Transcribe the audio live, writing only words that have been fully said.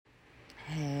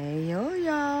Hey,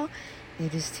 y'all.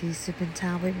 It is tea sipping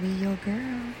time with me, your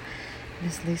girl,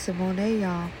 Miss Lisa Monet,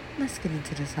 y'all. Let's get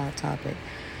into this hot topic.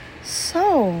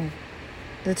 So,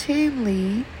 the team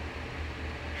lead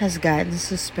has gotten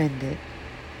suspended.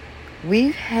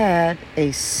 We've had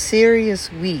a serious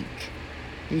week,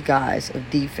 you guys, of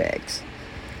defects.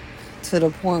 To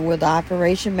the point where the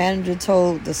operation manager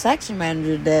told the section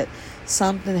manager that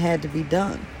something had to be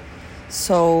done.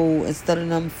 So instead of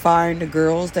them firing the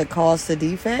girls that caused the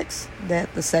defects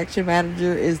that the section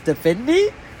manager is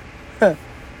defending,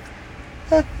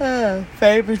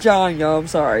 favorite John, y'all, I'm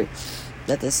sorry,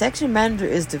 that the section manager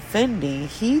is defending,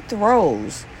 he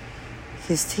throws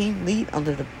his team lead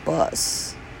under the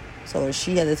bus. So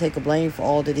she had to take a blame for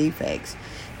all the defects.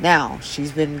 Now,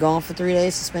 she's been gone for 3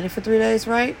 days, suspended for 3 days,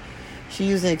 right? She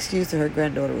used an excuse that her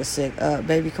granddaughter was sick.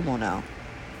 Baby, come on now.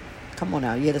 Come on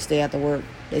now. You had to stay after work.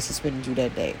 They suspended you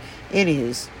that day.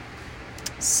 Anywho,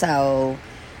 so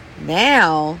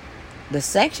now the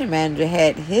section manager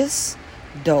had his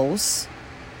dose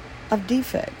of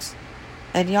defects.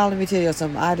 And y'all, let me tell you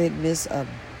something. I didn't miss a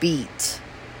beat.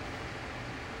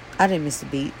 I didn't miss a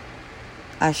beat.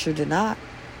 I sure did not.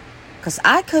 Because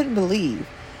I couldn't believe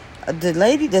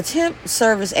the temp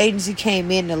service agency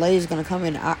came in. The lady's going to come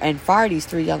in and fire these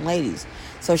 3 young ladies.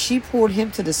 So she pulled him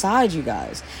to the side, you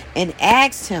guys, and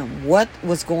asked him what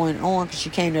was going on, because she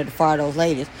came there to fire those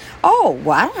ladies. Oh,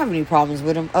 well, I don't have any problems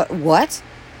with them. What?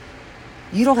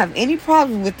 You don't have any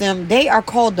problems with them? They are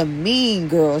called the mean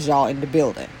girls, y'all, in the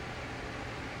building.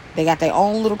 They got their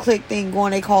own little clique thing going.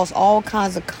 They cause all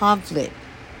kinds of conflict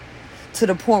to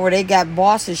the point where they got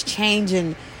bosses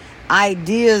changing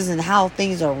ideas and how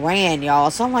things are ran, y'all.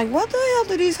 So I'm like, what the hell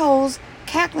do these hoes,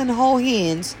 cackling whole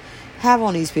hens, have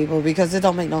on these people? Because it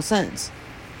don't make no sense.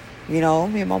 You know,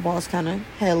 me and my boss kind of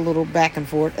had a little back and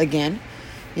forth again.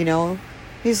 You know,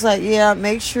 he's like, yeah,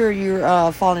 make sure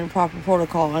you're following proper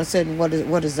protocol. And I said, what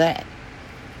is that?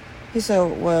 He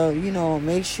said, well, you know,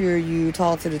 make sure you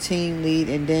talk to the team lead,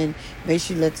 and then make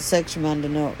sure you let the section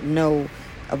manager know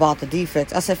about the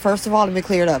defects. I said, first of all, let me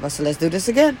clear it up. I said, let's do this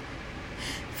again.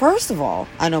 First of all,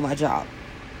 I know my job.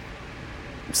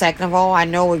 Second of all, I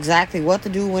know exactly what to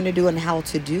do, when to do, and how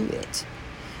to do it.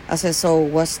 I said, so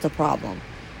what's the problem?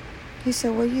 He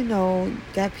said, well, you know,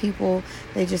 got people,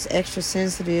 they just extra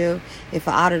sensitive. If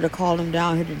I ought to call them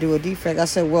down here to do a defect. I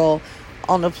said, well,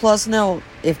 on the plus note,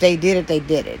 if they did it, they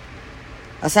did it.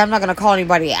 I said, I'm not going to call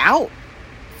anybody out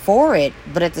for it,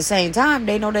 but at the same time,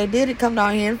 they know they did it, come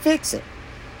down here and fix it.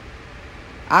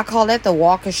 I call that the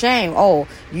walk of shame. Oh,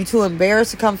 you too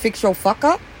embarrassed to come fix your fuck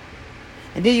up?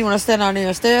 And then you want to stand out there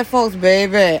and stare at folks?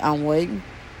 Baby, I'm waiting.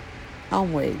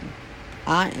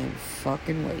 I am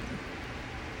fucking waiting.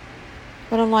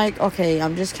 But I'm like, okay,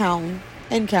 I'm just counting.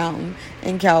 Because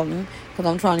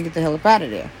I'm trying to get the hell up out of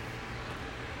there.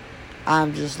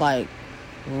 I'm just like,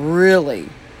 really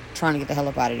trying to get the hell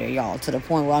up out of there, y'all. To the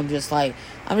point where I'm just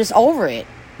over it,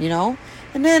 you know?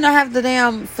 And then I have the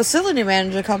damn facility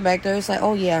manager come back there. It's like,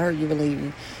 oh yeah, I heard you were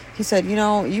leaving. He said, you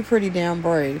know, you pretty damn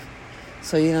brave.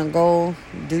 So you're going to go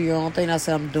do your own thing? I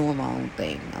said, I'm doing my own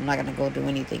thing. I'm not going to go do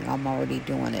anything. I'm already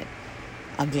doing it.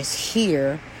 I'm just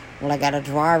here when I got a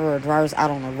driver or drivers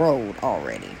out on the road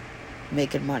already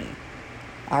making money.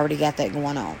 I already got that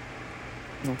going on.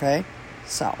 Okay?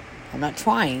 So, I'm not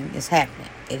trying. It's happening.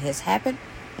 It has happened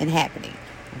and happening.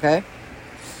 Okay?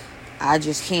 I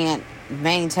just can't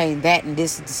maintain that and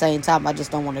this at the same time. I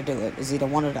just don't want to do it. It's either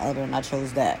one or the other, and I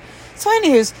chose that. So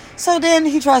anyways, so then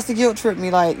he tries to guilt trip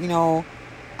me, like, you know,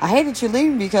 I hate that you're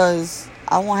leaving because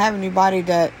I won't have anybody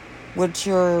that with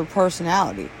your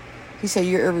personality. He said,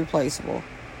 you're irreplaceable.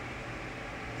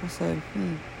 I said,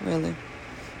 really?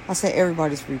 I said,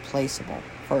 everybody's replaceable,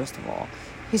 first of all.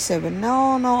 He said, but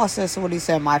no. I said, so what he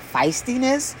said, my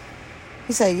feistiness?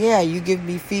 He said, yeah, you give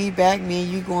me feedback, me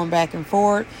and you going back and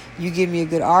forth. You give me a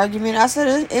good argument. I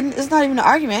said, it's not even an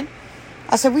argument.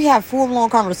 I said, we have full-blown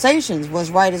conversations. What's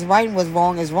right is right and what's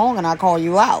wrong is wrong, and I call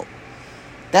you out.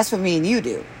 That's what me and you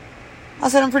do. I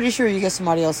said, I'm pretty sure you get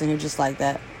somebody else in here just like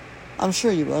that. I'm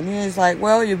sure you will. And he's like,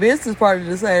 well, your business partner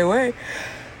the same way.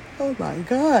 Oh, my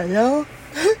God, yo.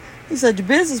 He said, your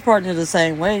business partner the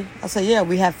same way. I said, yeah,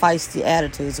 we have feisty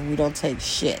attitudes, and we don't take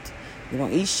shit. We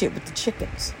don't eat shit with the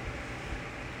chickens.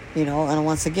 You know, and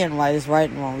once again, right is right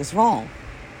and wrong is wrong.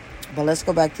 But let's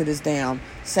go back to this damn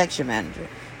section manager.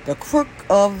 The crook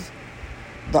of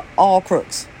the all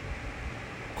crooks.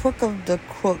 Crook of the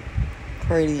crook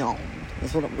cranium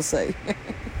is what I'm going to say.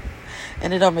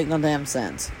 And it don't make no damn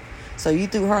sense. So you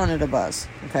threw her under the bus,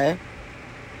 okay?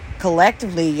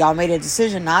 Collectively, y'all made a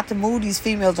decision not to move these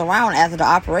females around after the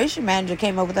operation manager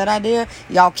came up with that idea.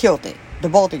 Y'all killed it. The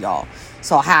both of y'all.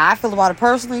 So how I feel about it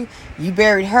personally, you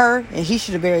buried her and he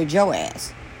should have buried your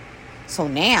ass. So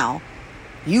now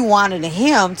you wanted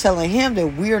him, telling him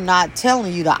that we're not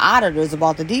telling you, the auditors,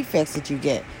 about the defects that you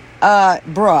get.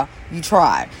 Bruh, you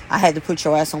tried. I had to put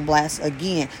your ass on blast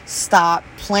again. Stop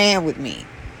playing with me.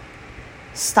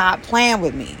 Stop playing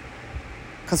with me.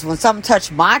 Because when something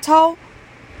touched my toe,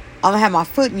 I'm going to have my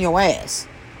foot in your ass.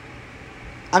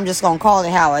 I'm just going to call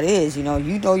it how it is. You know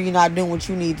you're not doing what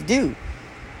you need to do.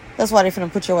 That's why they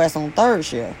finna put your ass on third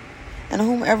shift. And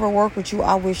whomever work with you,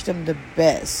 I wish them the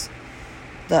best.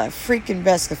 The freaking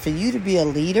best. Because for you to be a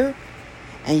leader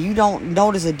and you don't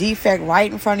notice a defect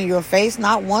right in front of your face,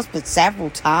 not once but several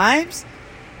times,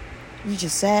 you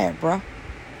just sad, bro.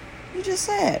 You just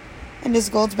sad. And this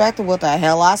goes back to what the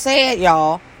hell I said,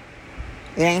 y'all.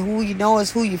 It ain't who you know,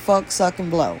 it's who you fuck, suck,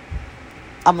 and blow.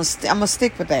 I'm gonna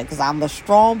stick with that because I'm a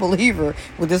strong believer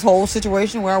with this whole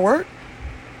situation where I work.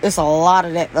 It's a lot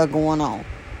of that going on.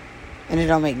 And it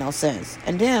don't make no sense.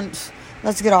 And then,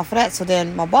 let's get off of that. So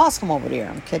then my boss come over there.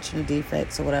 I'm catching the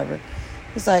defects or whatever.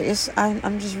 It's like,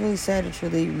 I'm just really sad that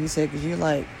you're leaving. He said, because you're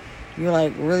like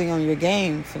really on your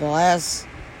game for the last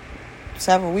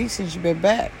several weeks since you've been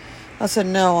back. I said,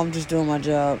 no, I'm just doing my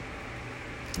job.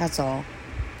 That's all.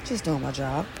 Just doing my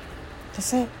job.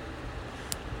 That's it.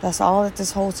 That's all that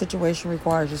this whole situation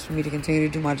requires, is for me to continue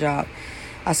to do my job.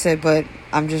 I said, but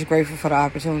I'm just grateful for the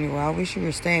opportunity. Well, I wish you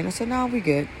were staying. I said, no, we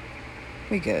good.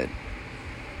 We good.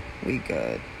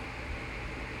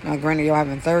 Now, granted, y'all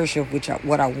having third shift, which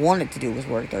what I wanted to do was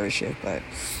work third shift, but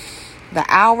the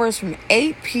hours from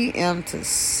 8 p.m. to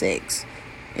 6.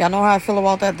 Y'all know how I feel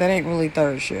about that? That ain't really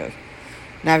third shift.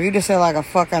 Now, if you just say like a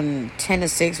fucking 10 to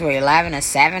 6 or 11 to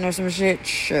 7 or some shit,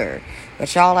 sure.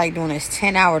 But y'all like doing this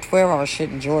 10-hour, 12-hour shit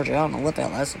in Georgia. I don't know what the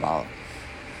hell that's about.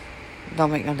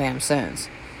 Don't make no damn sense.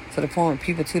 To the point where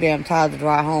people too damn tired to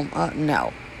drive home.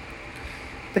 No.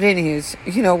 But anyways,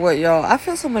 you know what, y'all? I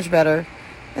feel so much better.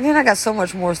 And then I got so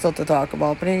much more stuff to talk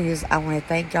about. But anyways, I want to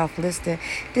thank y'all for listening.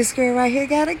 This girl right here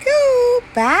gotta go.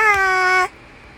 Bye.